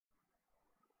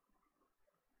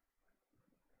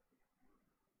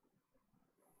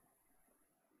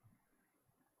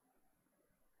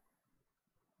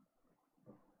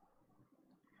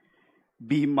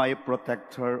Be my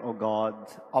protector, O God,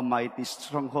 a mighty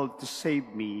stronghold to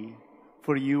save me,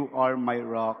 for you are my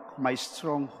rock, my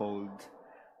stronghold.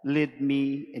 Lead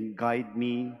me and guide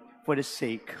me for the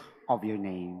sake of your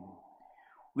name.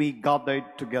 We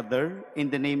gathered together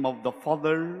in the name of the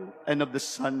Father, and of the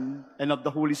Son, and of the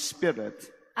Holy Spirit.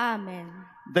 Amen.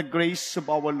 The grace of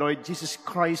our Lord Jesus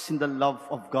Christ and the love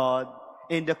of God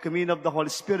and the communion of the Holy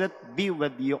Spirit be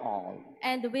with you all.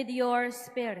 And with your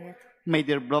spirit. My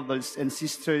dear brothers and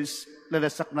sisters, let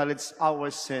us acknowledge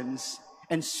our sins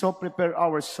and so prepare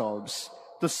ourselves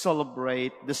to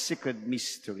celebrate the sacred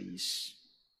mysteries.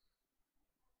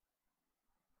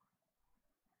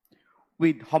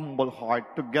 With humble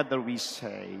heart, together we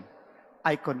say,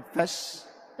 I confess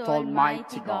to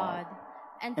Almighty God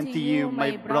and to you,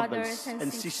 my brothers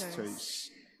and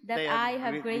sisters, that I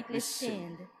have greatly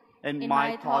sinned in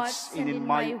my thoughts and in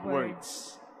my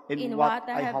words, in what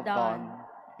I have done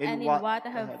and in what I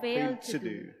have failed to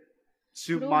do.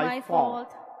 Through my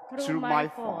fault,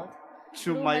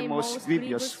 through my most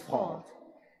grievous fault.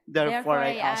 Therefore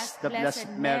I ask the Blessed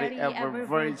Mary, ever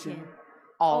Virgin,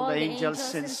 all the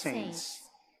angels and saints,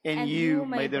 and you,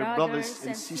 my dear brothers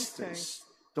and sisters,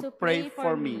 to pray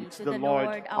for me to the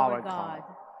Lord our God.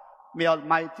 May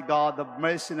Almighty God have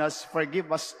mercy on us,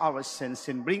 forgive us our sins,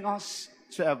 and bring us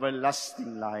to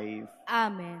everlasting life.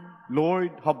 Amen.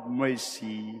 Lord, have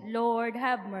mercy. Lord,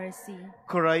 have mercy.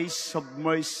 Christ, have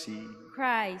mercy.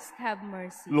 Christ, have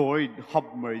mercy. Lord,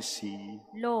 have mercy.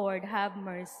 Lord, have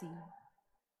mercy.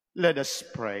 Let us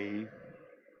pray.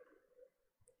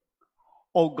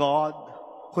 O God,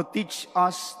 who teach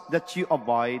us that you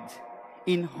abide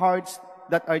in hearts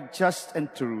that are just and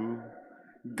true,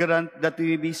 grant that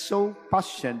we be so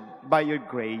fashioned by your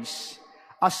grace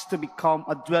as to become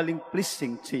a dwelling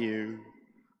pleasing to you.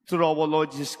 Through our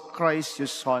Lord Jesus Christ, your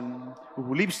Son,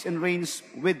 who lives and reigns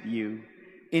with you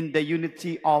in the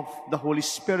unity of the Holy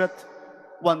Spirit,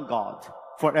 one God,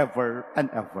 forever and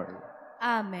ever.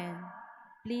 Amen.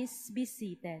 Please be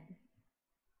seated.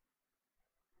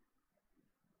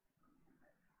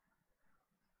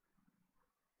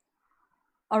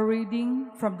 A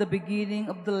reading from the beginning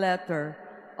of the letter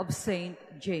of Saint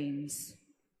James.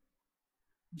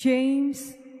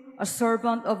 James, a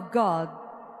servant of God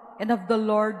and of the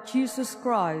Lord Jesus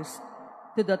Christ,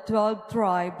 to the 12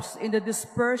 tribes in the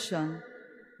dispersion,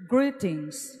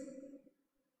 greetings.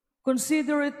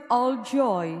 Consider it all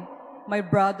joy, my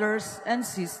brothers and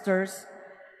sisters,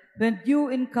 when you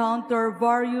encounter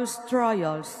various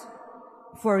trials,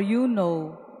 for you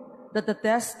know that the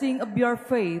testing of your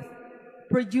faith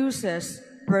produces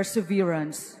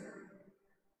perseverance.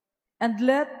 And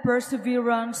let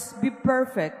perseverance be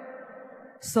perfect,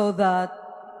 so that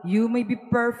you may be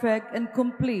perfect and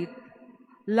complete,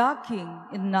 lacking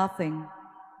in nothing.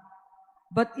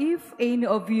 But if any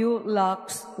of you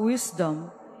lacks wisdom,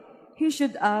 he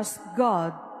should ask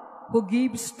God, who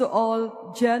gives to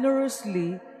all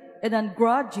generously and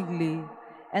ungrudgingly,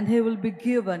 and he will be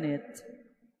given it.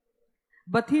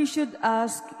 But he should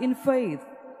ask in faith,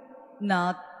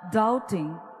 not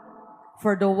doubting,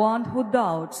 for the one who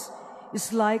doubts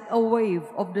is like a wave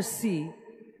of the sea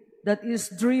that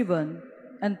is driven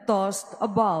and tossed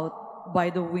about by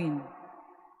the wind.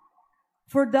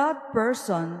 For that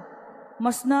person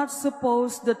must not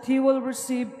suppose that he will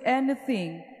receive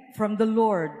anything from the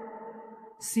Lord,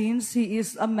 since he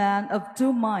is a man of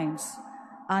two minds,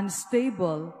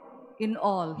 unstable in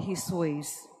all his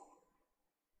ways.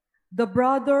 The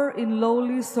brother in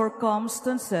lowly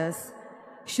circumstances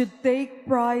should take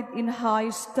pride in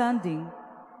high standing,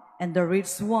 and the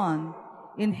rich one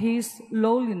in his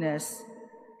lowliness,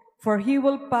 for he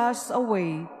will pass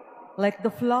away like the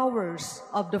flowers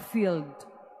of the field.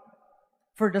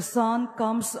 For the sun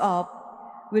comes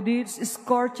up with its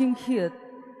scorching heat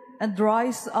and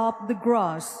dries up the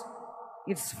grass,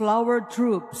 its flower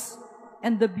droops,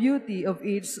 and the beauty of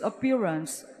its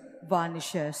appearance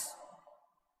vanishes.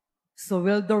 So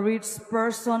will the rich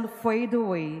person fade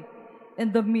away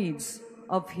in the midst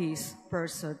of his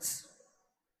pursuits.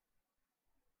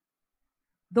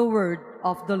 The word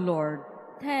of the Lord.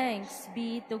 Thanks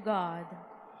be to God.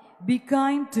 Be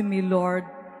kind to me, Lord,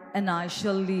 and I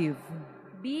shall live.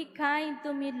 Be kind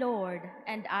to me, Lord,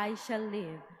 and I shall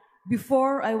live.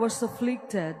 Before I was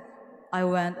afflicted, I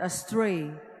went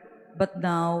astray, but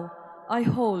now I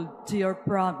hold to your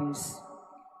promise.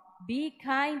 Be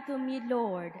kind to me,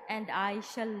 Lord, and I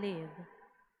shall live.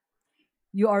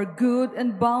 You are good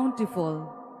and bountiful.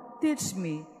 Teach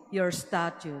me your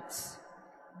statutes.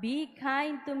 Be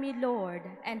kind to me, Lord,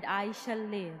 and I shall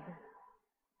live.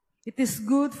 It is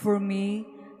good for me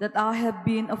that I have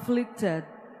been afflicted,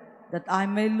 that I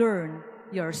may learn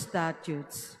your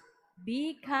statutes.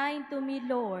 Be kind to me,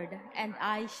 Lord, and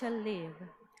I shall live.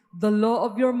 The law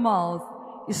of your mouth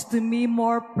is to me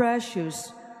more precious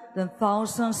than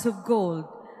thousands of gold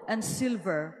and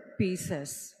silver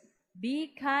pieces.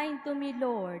 Be kind to me,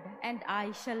 Lord, and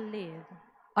I shall live.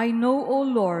 I know, O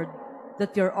Lord,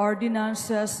 that your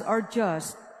ordinances are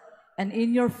just, and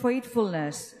in your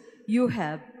faithfulness you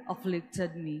have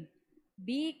afflicted me.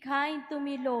 Be kind to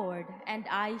me, Lord, and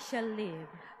I shall live.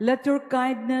 Let your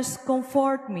kindness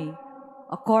comfort me,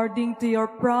 according to your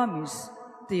promise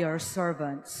to your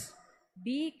servants.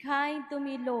 Be kind to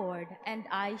me, Lord, and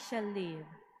I shall live.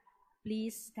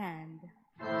 Please stand.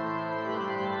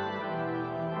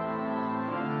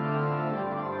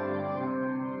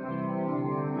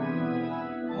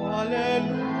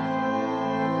 Hallelujah,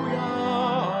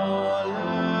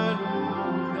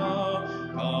 hallelujah,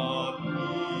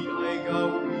 kami ay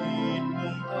gawin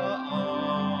mong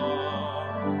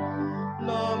daan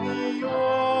ng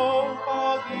iyong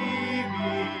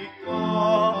pag-ibig,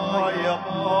 kayapan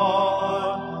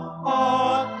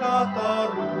at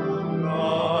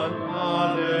katarungan.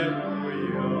 Hallelujah.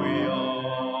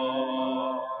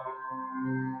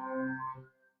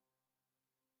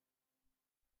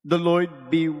 The Lord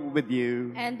be with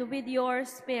you. And with your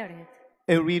spirit.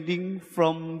 A reading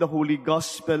from the Holy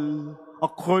Gospel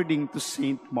according to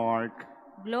Saint Mark.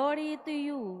 Glory to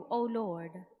you, O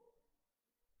Lord.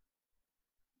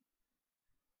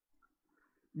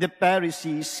 The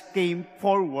Pharisees came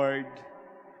forward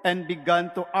and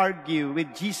began to argue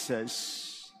with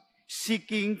Jesus,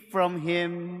 seeking from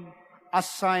him a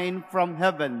sign from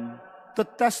heaven to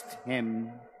test him.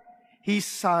 He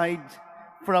sighed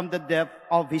from the depth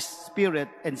of his spirit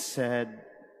and said,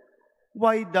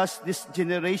 "Why does this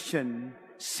generation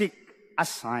seek a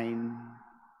sign?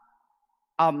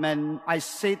 Amen, I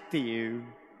say to you,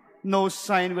 no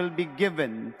sign will be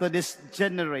given to this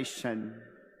generation."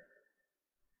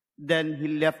 Then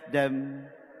he left them,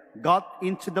 got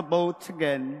into the boat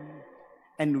again,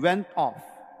 and went off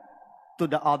to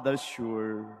the other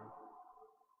shore.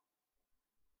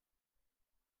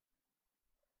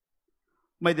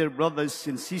 My dear brothers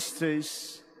and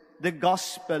sisters, the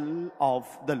Gospel of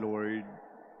the Lord.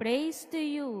 Praise to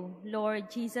you, Lord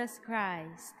Jesus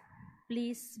Christ.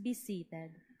 Please be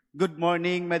seated. Good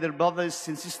morning, my dear brothers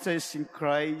and sisters in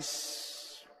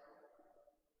Christ.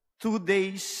 2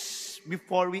 days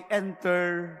before we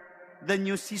enter the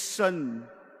new season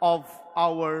of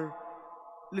our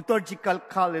liturgical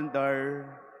calendar,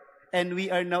 and we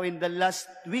are now in the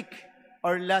last week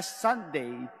or last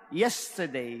Sunday,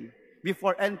 yesterday,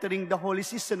 before entering the holy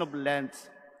season of Lent,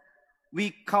 we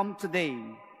come today,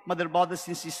 my dear brothers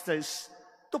and sisters,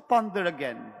 to ponder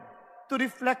again, to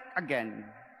reflect again,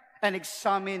 and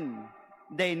examine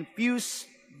the infused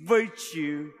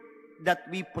virtue that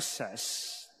we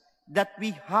possess, that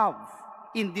we have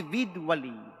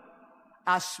individually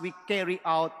as we carry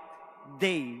out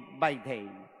day by day.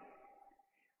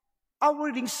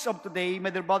 Our readings of today, my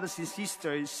dear brothers and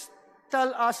sisters,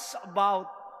 tell us about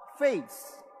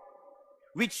faith,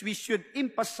 which we should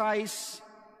emphasize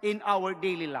in our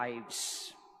daily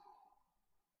lives.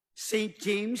 St.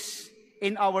 James,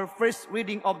 in our first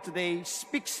reading of today,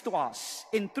 speaks to us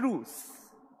in truth.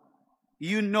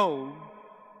 You know,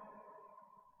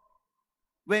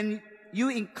 when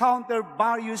you encounter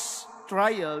various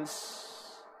trials,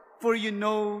 for you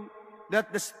know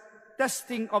that the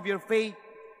testing of your faith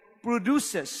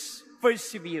produces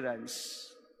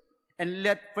perseverance. And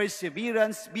let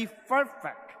perseverance be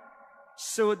perfect,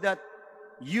 so that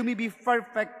you may be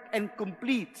perfect and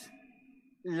complete,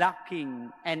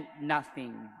 lacking and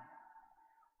nothing.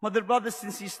 Mother, brothers and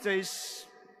sisters,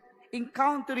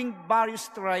 encountering various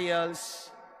trials,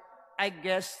 I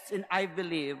guess and I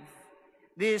believe,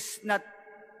 this is not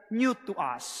new to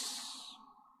us.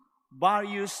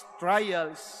 Various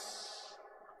trials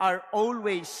are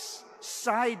always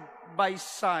side by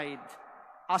side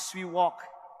as we walk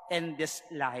in this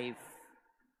life.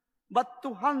 But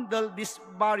to handle these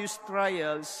various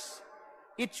trials,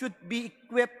 it should be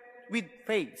equipped with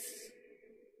faith.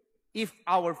 If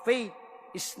our faith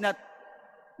is not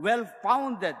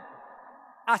well-founded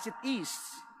as it is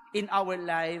in our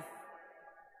life,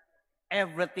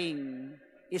 everything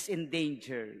is in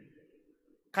danger.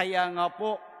 Kaya nga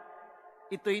po,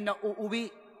 ito'y nauuwi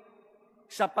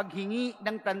sa paghingi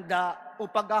ng tanda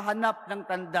o paghahanap ng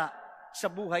tanda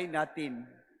sa buhay natin.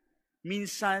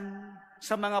 Minsan,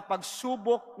 sa mga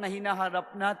pagsubok na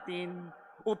hinaharap natin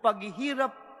o paghihirap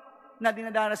na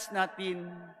dinadanas natin,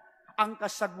 ang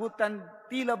kasagutan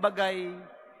tila bagay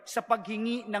sa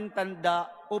paghingi ng tanda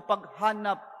o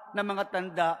paghanap ng mga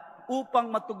tanda upang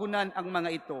matugunan ang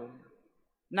mga ito.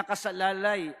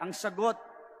 Nakasalalay ang sagot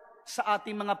sa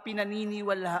ating mga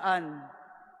pinaniniwalaan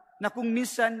na kung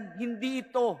minsan hindi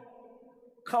ito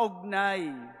kaugnay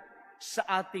sa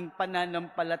ating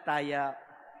pananampalataya,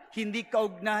 hindi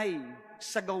kaugnay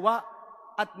sa gawa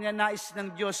at ninanais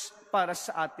ng Diyos para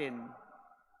sa atin.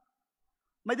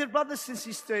 My dear brothers and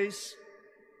sisters,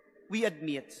 we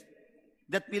admit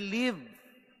that we live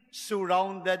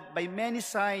surrounded by many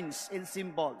signs and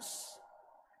symbols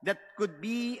that could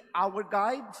be our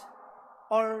guide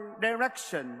or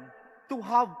direction to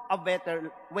have a better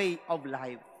way of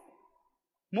life.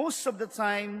 Most of the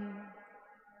time,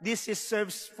 this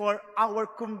serves for our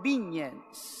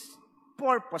convenience,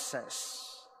 purposes,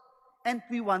 and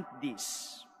we want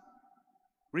this.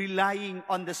 Relying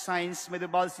on the signs, my dear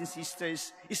brothers and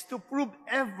sisters, is to prove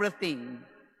everything.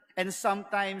 And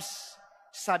sometimes,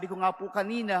 sabi ko nga po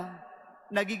kanina,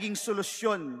 nagiging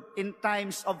solusyon in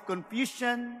times of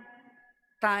confusion,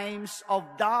 times of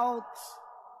doubt.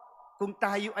 Kung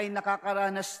tayo ay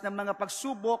nakakaranas ng mga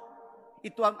pagsubok,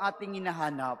 ito ang ating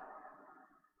hinahanap.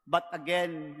 But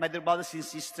again, my dear brothers and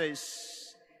sisters,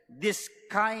 this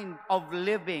kind of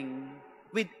living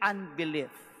with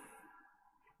unbelief,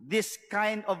 this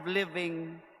kind of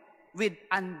living with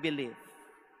unbelief,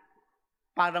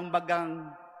 parang bagang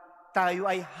tayo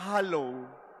ay hollow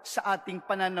sa ating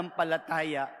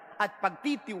pananampalataya at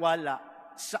pagtitiwala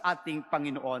sa ating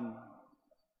Panginoon.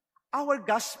 Our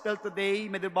gospel today,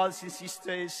 my dear brothers and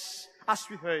sisters, as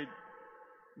we heard,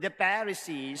 the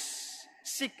Pharisees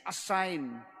seek a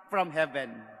sign from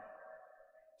heaven,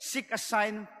 seek a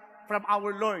sign from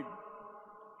our Lord.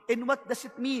 And what does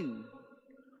it mean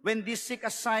when they seek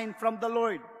a sign from the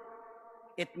Lord?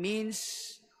 It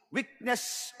means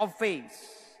weakness of faith.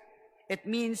 It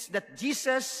means that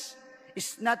Jesus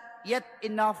is not yet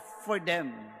enough for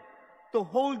them to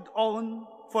hold on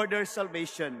for their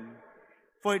salvation,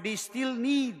 for they still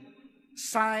need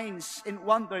signs and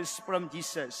wonders from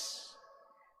Jesus.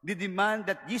 They demand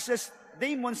that Jesus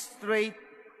demonstrate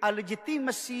a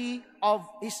legitimacy of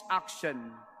his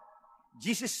action.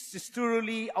 Jesus is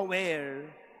truly aware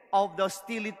of the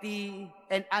hostility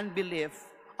and unbelief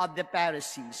of the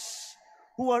Pharisees,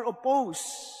 who are opposed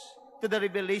to the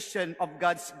revelation of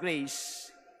God's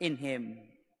grace in him.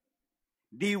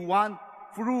 They want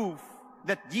proof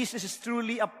that Jesus is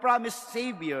truly a promised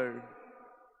Savior.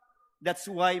 That's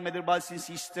why, my dear brothers and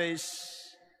sisters,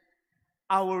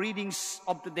 our readings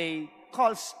of today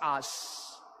calls us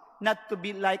not to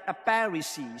be like a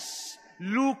Pharisees,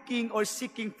 looking or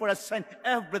seeking for a sign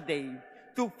every day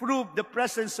to prove the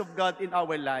presence of God in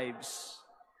our lives.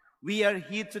 We are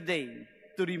here today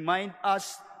to remind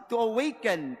us to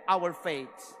awaken our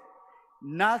faith,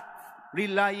 not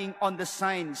relying on the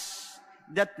signs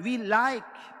that we like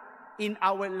in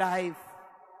our life,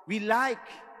 we like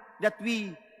that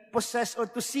we possess or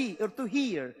to see or to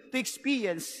hear, to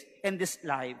experience in this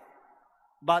life.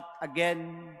 But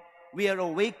again, we are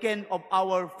awakened of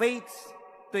our faith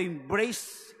to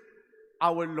embrace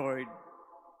our Lord,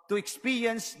 to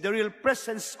experience the real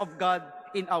presence of God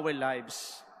in our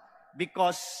lives.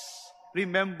 Because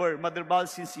remember, mother,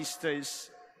 brothers, and sisters,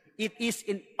 it is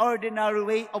an ordinary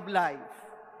way of life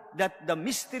that the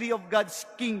mystery of God's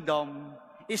kingdom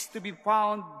is to be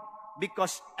found,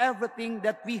 because everything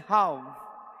that we have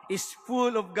is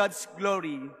full of God's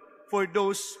glory for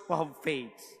those who have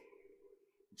faith.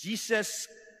 Jesus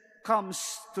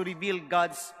comes to reveal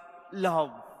God's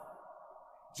love.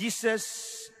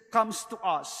 Jesus comes to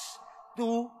us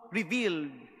to reveal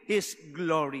his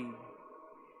glory.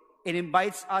 It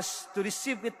invites us to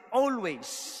receive it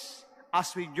always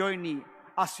as we journey,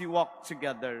 as we walk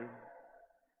together.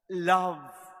 Love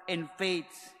and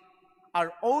faith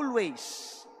are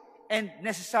always and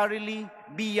necessarily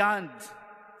beyond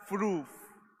proof.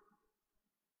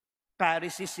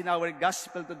 Pharisees in our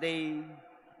gospel today,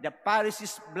 the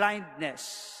Pharisees'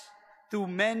 blindness to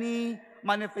many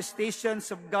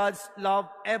manifestations of God's love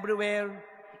everywhere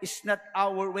is not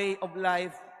our way of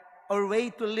life or way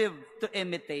to live to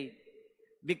imitate,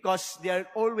 because they are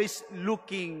always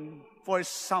looking for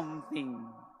something.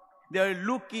 They are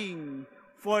looking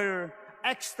for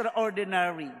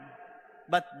extraordinary,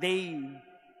 but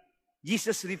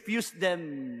Jesus refused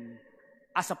them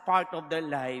as a part of their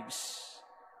lives.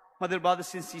 Mother,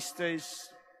 brothers, and sisters,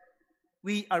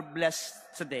 we are blessed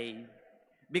today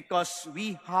because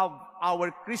we have our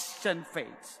Christian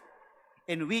faith,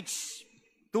 in which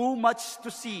too much to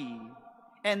see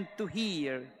and to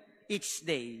hear each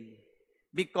day,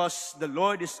 because the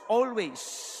Lord is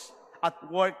always at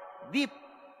work deep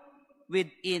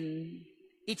within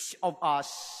each of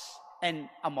us and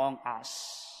among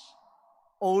us.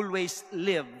 Always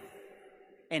live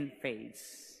in faith.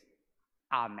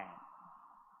 Amen.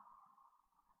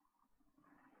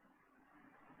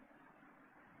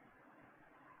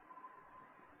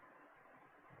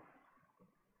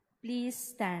 Please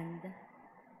stand.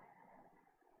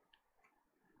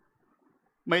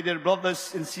 My dear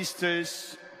brothers and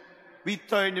sisters, we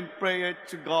turn in prayer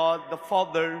to God the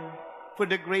Father for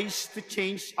the grace to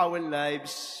change our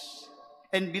lives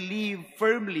and believe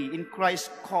firmly in Christ's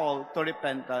call to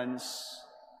repentance.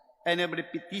 And every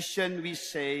petition we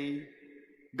say,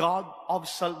 God of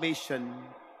salvation,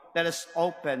 let us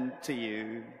open to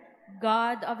you.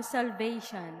 God of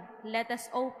salvation, let us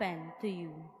open to you.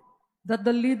 That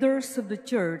the leaders of the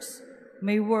Church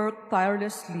may work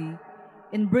tirelessly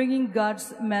in bringing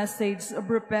God's message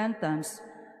of repentance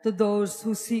to those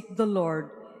who seek the Lord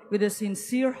with a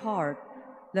sincere heart,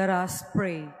 let us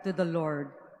pray to the Lord.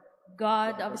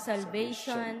 God of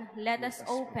salvation, let us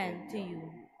open to you.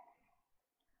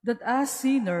 That as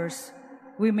sinners,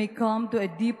 we may come to a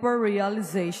deeper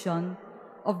realization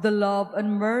of the love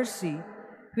and mercy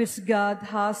which God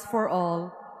has for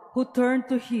all who turn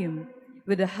to Him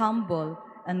with a humble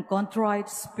and contrite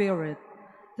spirit,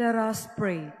 let us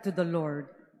pray to the Lord.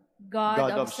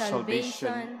 God of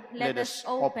salvation, let us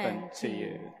open to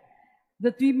you.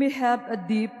 That we may have a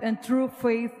deep and true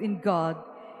faith in God,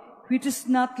 which is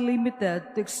not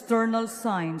limited to external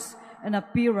signs and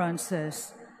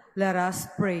appearances, let us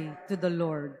pray to the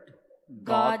Lord.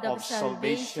 God of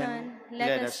salvation,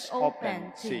 let us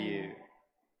open to you.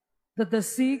 That the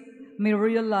sick may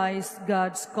realize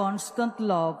God's constant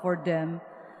love for them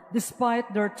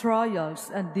despite their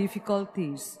trials and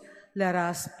difficulties, let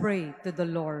us pray to the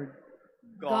Lord.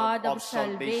 God of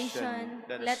salvation,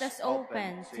 let us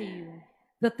open to you.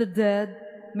 That the dead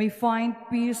may find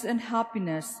peace and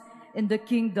happiness in the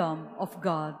kingdom of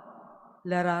God,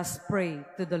 let us pray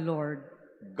to the Lord.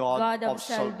 God of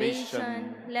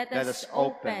salvation, let us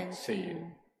open to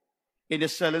you. In the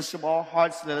silence of our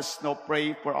hearts, let us now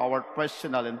pray for our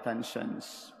personal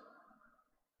intentions.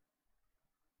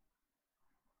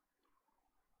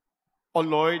 O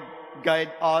Lord,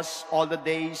 guide us all the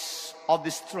days of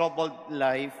this troubled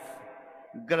life.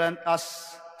 Grant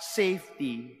us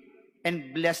safety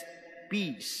and blessed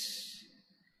peace.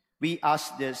 We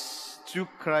ask this through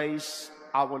Christ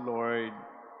our Lord.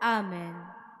 Amen.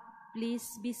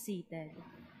 Please be seated.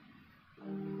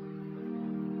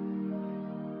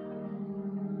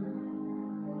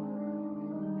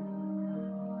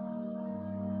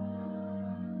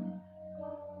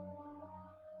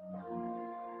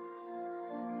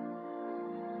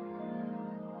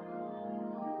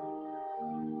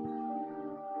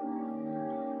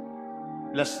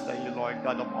 Blessed are you, Lord,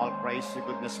 God of all praise, your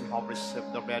goodness we have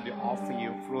received, the bread we offer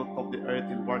you, fruit of the earth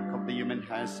and work of the human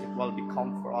hands, it will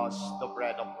become for us the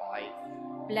bread of life.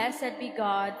 Blessed be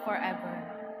God forever.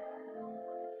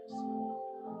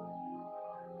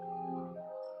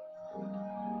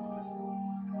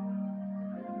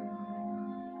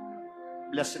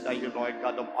 Blessed are you, Lord,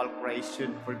 God of all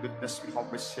creation, for goodness we have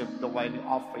received, the wine we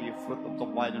offer you, fruit of the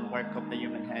vine and work of the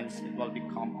human hands, it will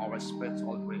become our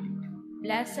spiritual drink.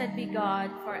 Blessed be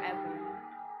God forever.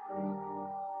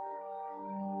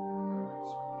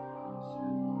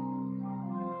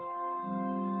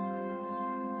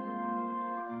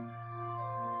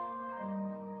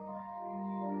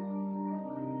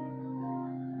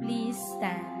 Please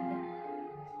stand.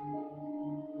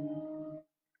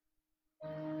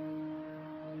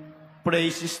 Pray,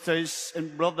 sisters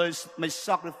and brothers, that my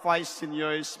sacrifice and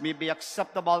yours may be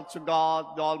acceptable to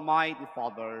God, the Almighty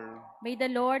Father. May the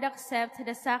Lord accept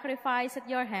the sacrifice at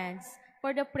your hands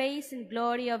for the praise and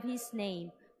glory of His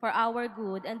name, for our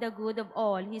good and the good of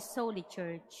all His holy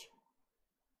church.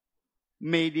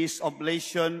 May this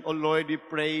oblation, O Lord, we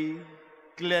pray,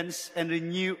 cleanse and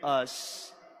renew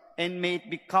us, and may it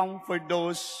become for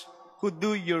those who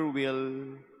do your will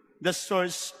the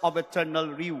source of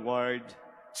eternal reward,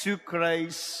 through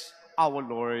Christ our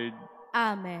Lord.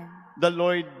 Amen. The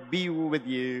Lord be with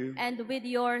you. And with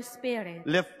your spirit.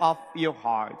 Lift up your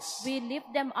hearts. We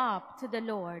lift them up to the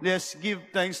Lord. Let's give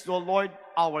thanks to the Lord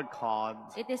our God.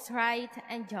 It is right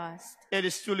and just. It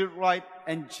is truly right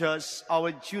and just,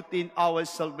 our duty in our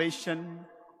salvation,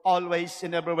 always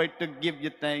and everywhere to give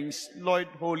you thanks, Lord,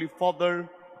 Holy Father,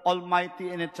 Almighty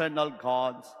and eternal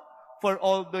God. For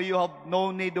although you have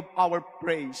no need of our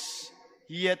praise,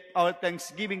 yet our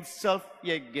thanksgiving self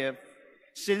ye give,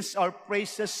 since our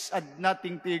praises add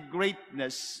nothing to your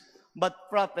greatness, but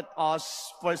profit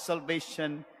us for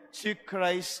salvation through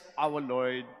Christ our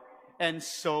Lord. And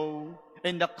so,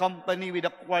 in the company with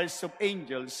the choirs of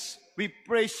angels, we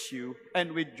praise you,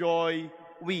 and with joy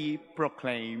we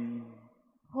proclaim.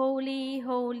 Holy,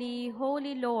 holy,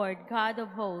 holy Lord, God of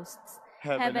hosts,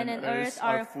 heaven and earth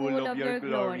are full of your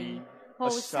glory.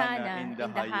 Hosanna in the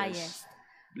highest.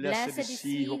 Blessed is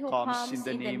he who comes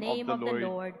in the name of the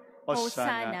Lord.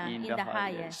 Hosanna in the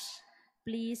highest.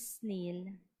 Please kneel.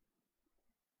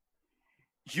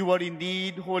 You are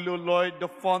indeed holy, O Lord, the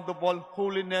fount of all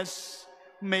holiness.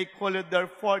 Make holy,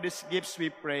 therefore, these gifts, we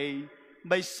pray,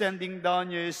 by sending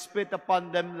down your Spirit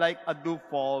upon them like a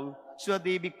dewfall, so that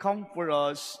they become for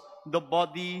us the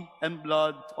body and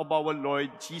blood of our Lord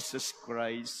Jesus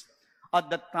Christ. At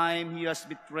the time he was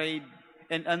betrayed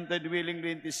and entered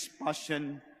willingly into his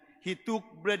passion, he took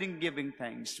bread and giving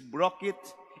thanks, broke it,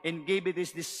 and gave it to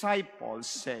his disciples,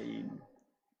 saying,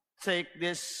 "Take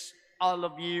this, all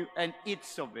of you, and eat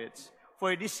of it,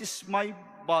 for this is my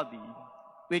body,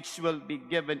 which will be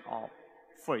given up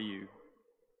for you."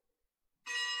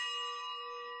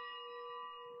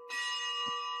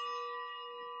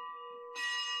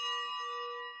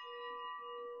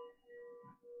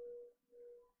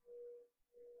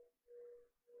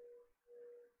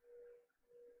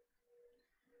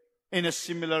 In a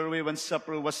similar way, when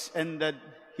supper was ended,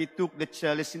 he took the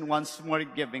chalice and once more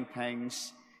giving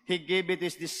thanks, he gave it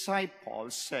to his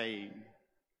disciples, saying,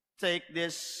 "Take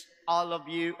this, all of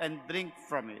you, and drink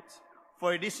from it,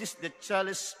 for this is the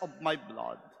chalice of my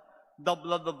blood, the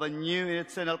blood of a new and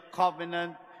eternal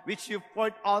covenant, which you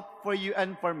poured out for you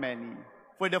and for many,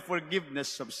 for the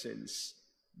forgiveness of sins.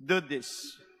 Do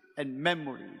this in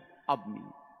memory of me."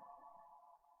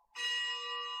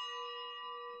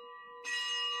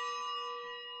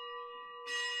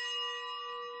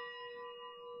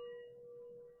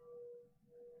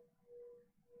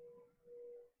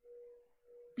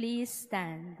 Please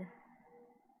stand.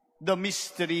 The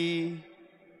mystery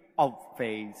of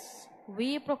faith.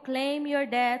 We proclaim your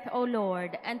death, O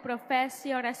Lord, and profess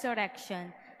your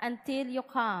resurrection until you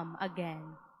come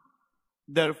again.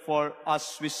 Therefore,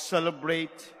 as we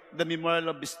celebrate the memorial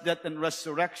of his death and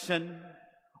resurrection,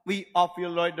 we offer you,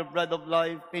 Lord, the bread of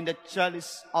life and the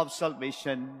chalice of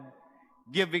salvation,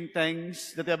 giving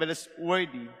thanks that heaven is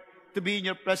worthy to be in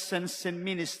your presence and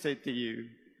minister to you.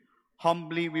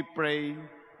 Humbly we pray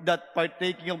that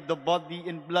partaking of the body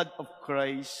and blood of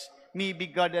Christ may be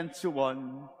gathered into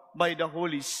one by the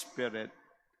Holy Spirit.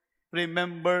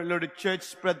 Remember, Lord, the church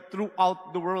spread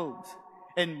throughout the world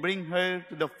and bring her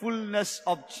to the fullness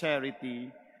of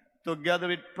charity, together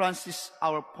with Francis,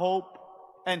 our Pope,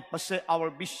 and Jose, our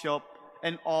Bishop,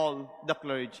 and all the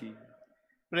clergy.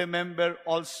 Remember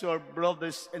also our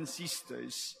brothers and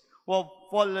sisters who have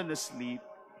fallen asleep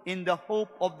in the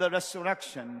hope of the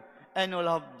resurrection and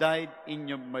will have died in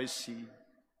your mercy.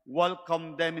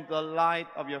 Welcome them into the light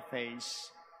of your face.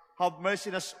 Have mercy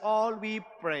on us all, we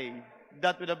pray,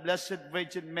 that with the Blessed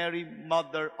Virgin Mary,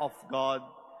 Mother of God,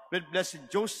 with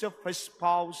Blessed Joseph, her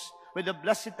spouse, with the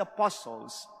blessed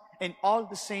apostles, and all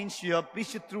the saints you have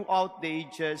visited throughout the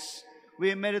ages,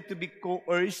 we merit to be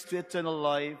co-heirs to eternal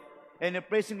life, and I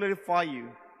praise and glorify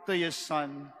you through your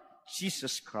Son,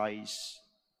 Jesus Christ.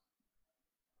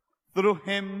 Through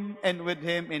him, and with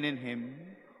him, and in him,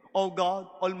 O God,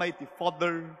 Almighty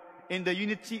Father, in the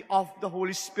unity of the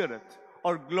Holy Spirit,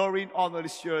 our glory and honor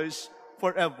is yours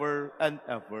forever and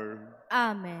ever.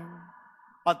 Amen.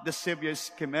 At the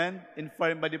Savior's command,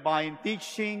 informed by divine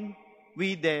teaching,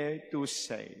 we dare to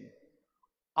say,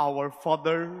 Our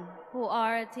Father, who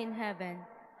art in heaven,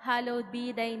 hallowed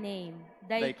be thy name.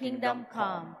 Thy kingdom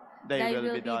come. Thy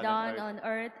will be done on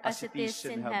earth as it is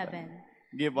in heaven.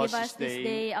 Give us this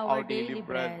day our daily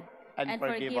bread, and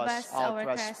forgive us our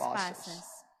trespasses,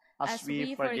 as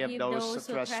we forgive those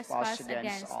who trespass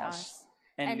against us.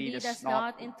 And lead us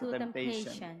not into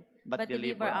temptation, but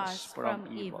deliver us from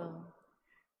evil.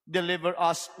 Deliver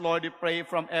us, Lord, we pray,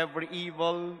 from every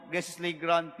evil. Graciously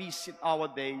grant peace in our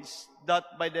days, that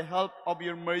by the help of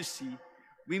your mercy,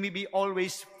 we may be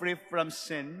always free from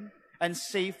sin and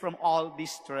safe from all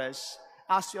distress,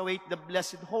 as we await the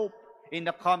blessed hope in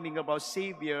the coming of our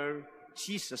Savior,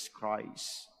 Jesus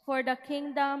Christ. For the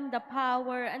kingdom, the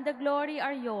power, and the glory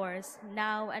are yours,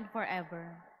 now and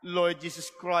forever. Lord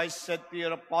Jesus Christ said to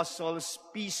your apostles,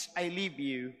 "Peace I leave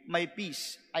you, my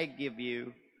peace I give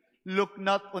you. Look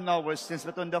not on our sins,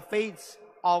 but on the faith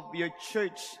of your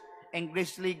church, and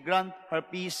graciously grant her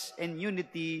peace and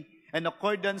unity in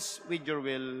accordance with your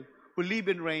will, who live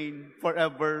and reign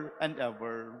forever and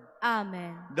ever."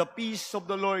 Amen. The peace of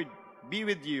the Lord be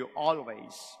with you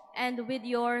always. And with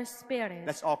your spirit.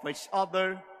 Let's offer each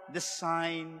other the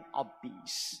sign of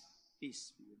peace.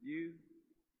 Peace be with you.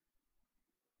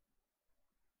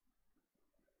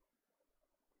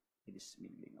 It is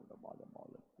mingling of the body of all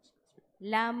of us.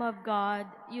 Lamb of God,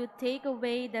 you take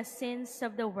away the sins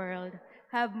of the world,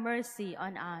 have mercy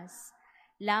on us.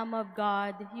 Lamb of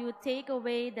God, you take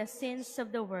away the sins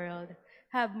of the world,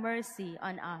 have mercy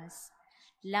on us.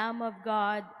 Lamb of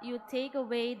God, you take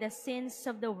away the sins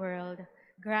of the world,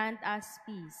 grant us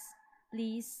peace.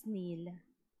 Please kneel.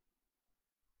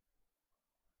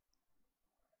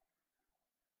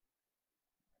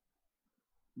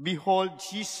 Behold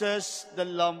Jesus, the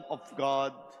Lamb of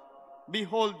God.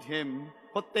 Behold him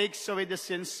who takes away the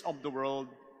sins of the world.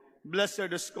 Blessed are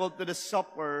those called to the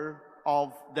supper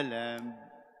of the Lamb.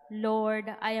 Lord,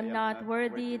 I am not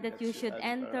worthy that you should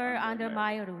enter under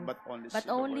my roof, but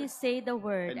only say the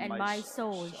word, and my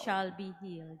soul shall be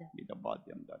healed. May the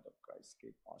body and blood of Christ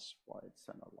keep us quiet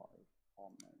and alive.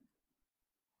 Amen.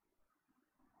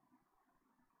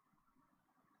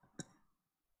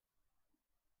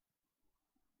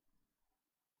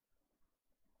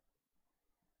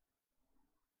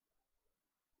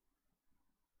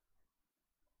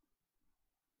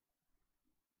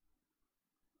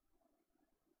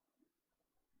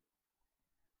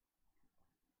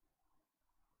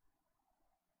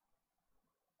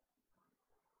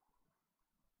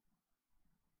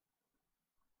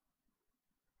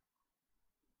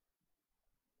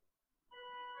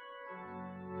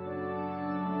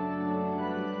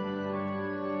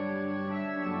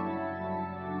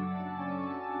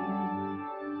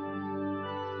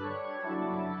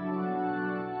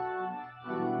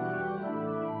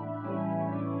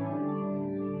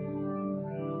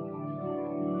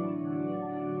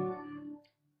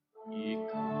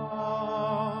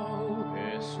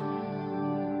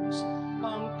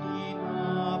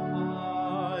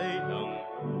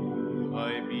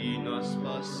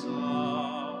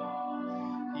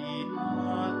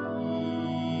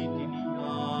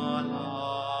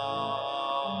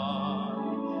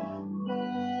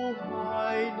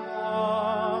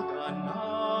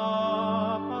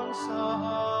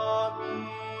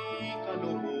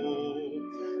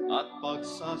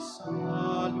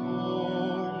 Pagsasalong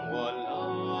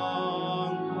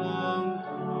walang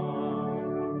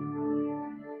hanggan,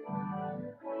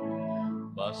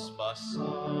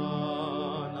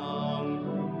 basbasan ang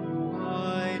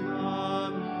buhay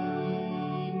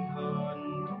namin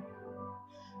handa,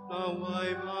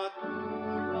 naway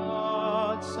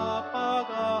matulad sa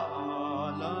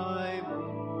pag-aalay mo.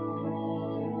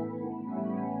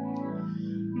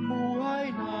 Buhay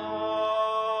na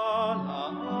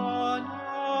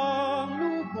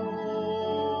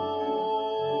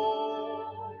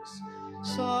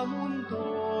sa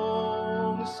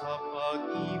mundong sa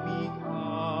pag-ibig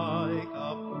ay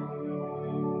kapos.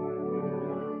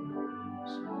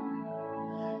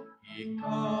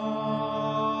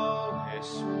 Ikaw,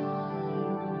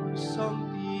 Jesus,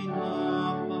 ang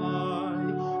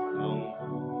tinapay ng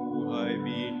buhay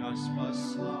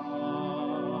binasbasan,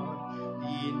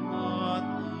 di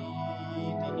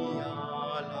natin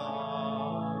tinialam.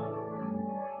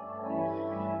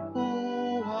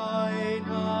 Buhay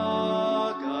na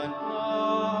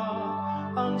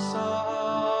ang sa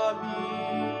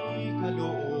aming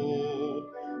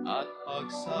kaloob at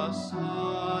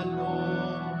pagsasalo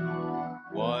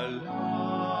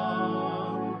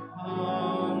walang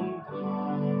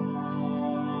hanggan.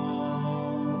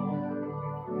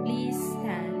 Please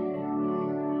stand.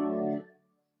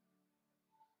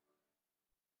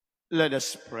 Let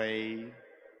us pray.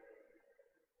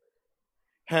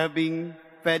 Having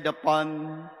fed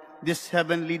upon these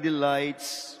heavenly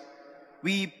delights,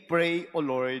 we pray, O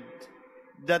Lord,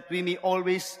 that we may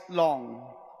always long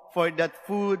for that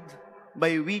food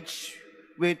by which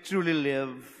we truly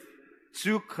live,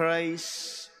 through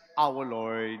Christ our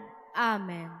Lord.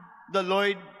 Amen. The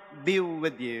Lord be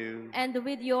with you. And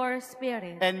with your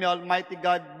spirit. And may Almighty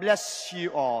God bless you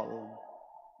all,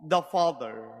 the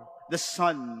Father, the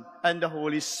Son, and the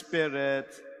Holy Spirit.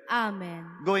 Amen.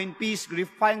 Go in peace,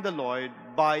 glorifying the Lord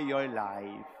by your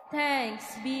life.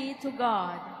 Thanks be to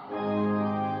God.